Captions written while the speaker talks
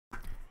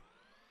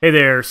Hey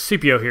there,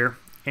 CPO here,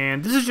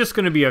 and this is just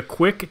going to be a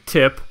quick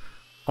tip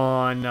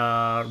on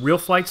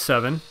RealFlight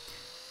 7,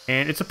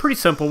 and it's a pretty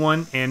simple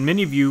one, and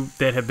many of you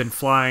that have been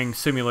flying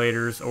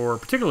simulators, or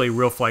particularly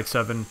RealFlight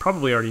 7,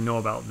 probably already know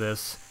about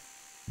this,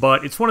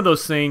 but it's one of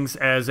those things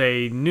as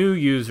a new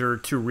user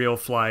to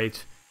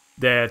RealFlight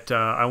that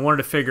I wanted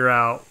to figure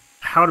out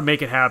how to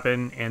make it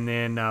happen, and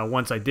then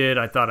once I did,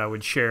 I thought I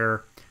would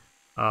share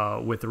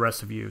with the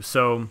rest of you.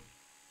 So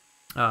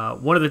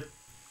one of the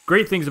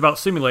great things about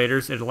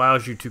simulators, it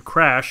allows you to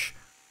crash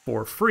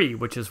for free,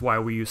 which is why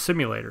we use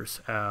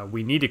simulators.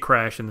 We need to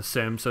crash in the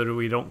sim so that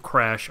we don't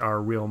crash our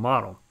real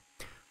model.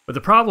 But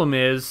the problem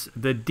is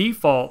the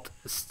default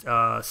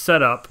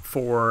setup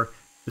for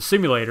the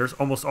simulators,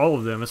 almost all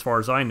of them as far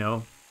as I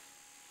know,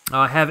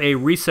 have a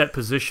reset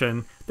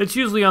position that's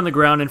usually on the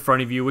ground in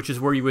front of you, which is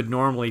where you would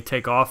normally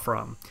take off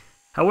from.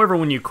 However,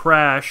 when you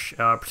crash,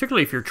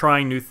 particularly if you're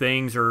trying new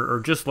things or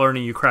just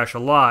learning, you crash a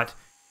lot,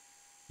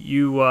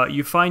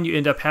 you find you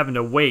end up having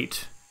to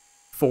wait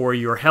for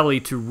your heli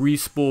to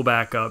re-spool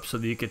back up so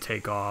that you could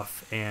take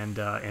off and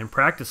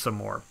practice some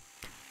more.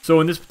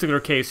 So in this particular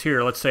case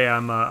here, let's say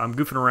I'm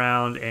goofing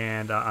around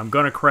and I'm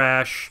gonna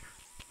crash.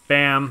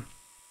 Bam!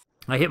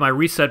 I hit my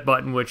reset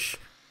button, which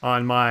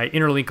on my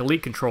Interlink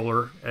Elite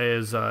controller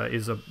is a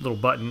little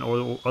button,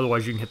 or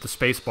otherwise you can hit the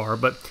space bar.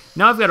 But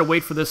now I've got to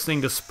wait for this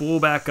thing to spool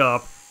back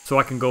up so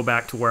I can go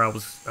back to where I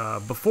was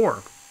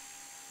before.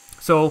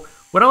 So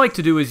what I like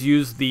to do is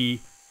use the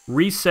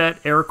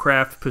Reset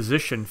Aircraft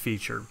Position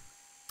feature.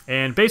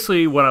 And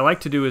basically what I like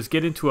to do is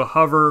get into a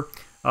hover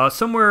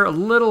somewhere a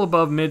little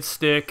above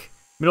mid-stick,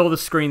 middle of the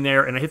screen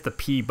there, and I hit the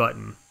P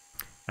button.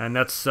 And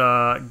that's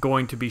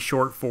going to be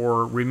short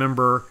for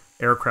Remember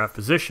Aircraft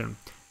Position.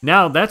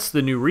 Now that's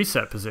the new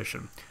reset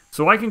position.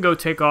 So I can go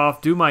take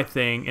off, do my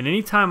thing, and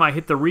anytime I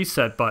hit the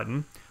reset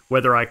button,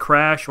 whether I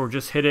crash or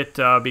just hit it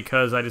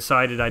because I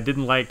decided I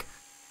didn't like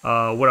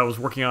what I was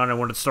working on and I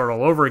wanted to start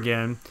all over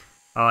again,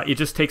 it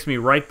just takes me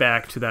right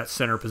back to that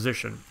center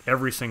position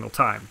every single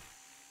time.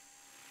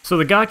 So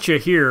the gotcha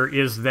here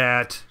is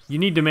that you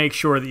need to make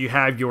sure that you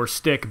have your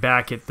stick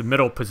back at the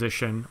middle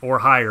position or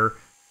higher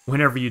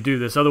whenever you do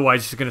this.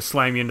 Otherwise, it's going to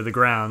slam you into the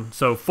ground.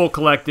 So full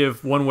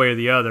collective, one way or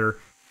the other,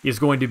 is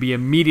going to be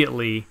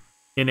immediately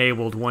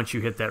enabled once you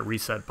hit that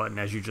reset button,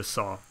 as you just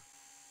saw.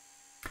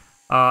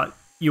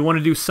 You want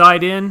to do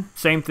side in,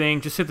 same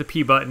thing, just hit the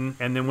P button,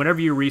 and then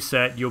whenever you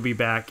reset, you'll be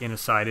back in a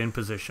side in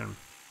position.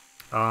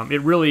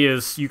 It really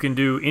is, you can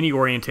do any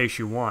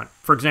orientation you want.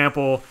 For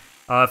example,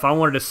 if I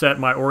wanted to set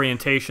my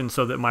orientation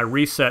so that my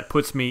reset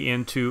puts me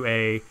into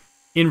a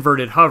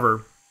inverted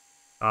hover,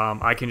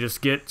 I can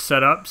just get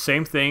set up,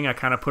 same thing, I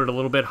kind of put it a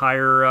little bit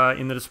higher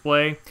in the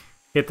display,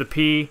 hit the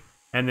P,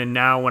 and then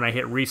now when I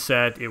hit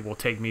reset, it will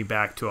take me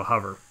back to a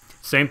hover.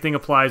 Same thing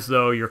applies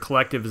though, your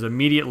collective is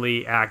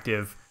immediately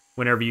active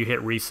whenever you hit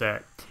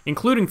reset,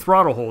 including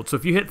throttle hold. So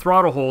if you hit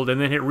throttle hold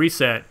and then hit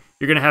reset,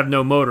 you're going to have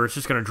no motor, it's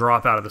just going to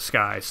drop out of the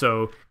sky.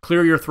 So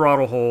clear your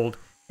throttle hold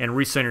and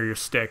recenter your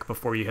stick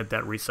before you hit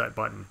that reset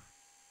button.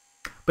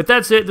 But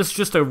that's it, this is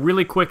just a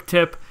really quick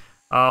tip.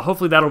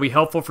 Hopefully that'll be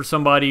helpful for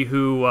somebody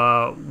who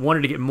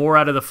wanted to get more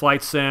out of the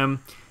flight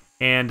sim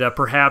and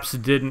perhaps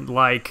didn't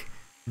like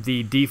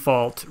the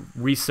default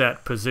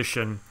reset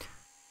position.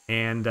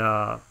 And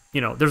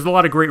you know, there's a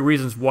lot of great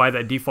reasons why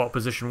that default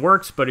position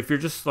works, but if you're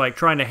just like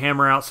trying to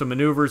hammer out some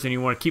maneuvers and you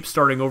want to keep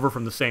starting over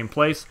from the same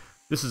place,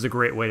 this is a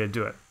great way to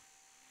do it.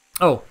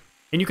 Oh,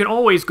 and you can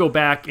always go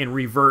back and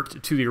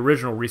revert to the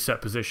original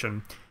reset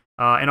position.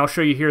 And I'll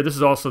show you here, this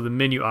is also the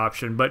menu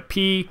option, but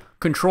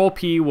Control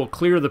P will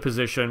clear the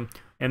position,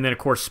 and then of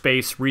course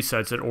space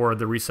resets it, or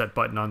the reset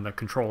button on the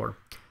controller.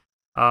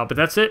 But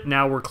that's it.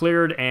 Now we're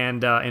cleared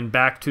and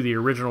back to the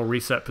original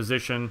reset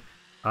position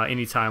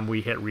anytime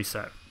we hit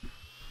reset.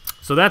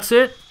 So that's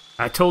it.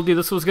 I told you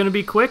this was going to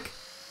be quick,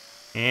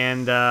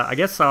 and I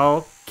guess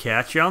I'll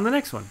catch you on the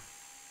next one.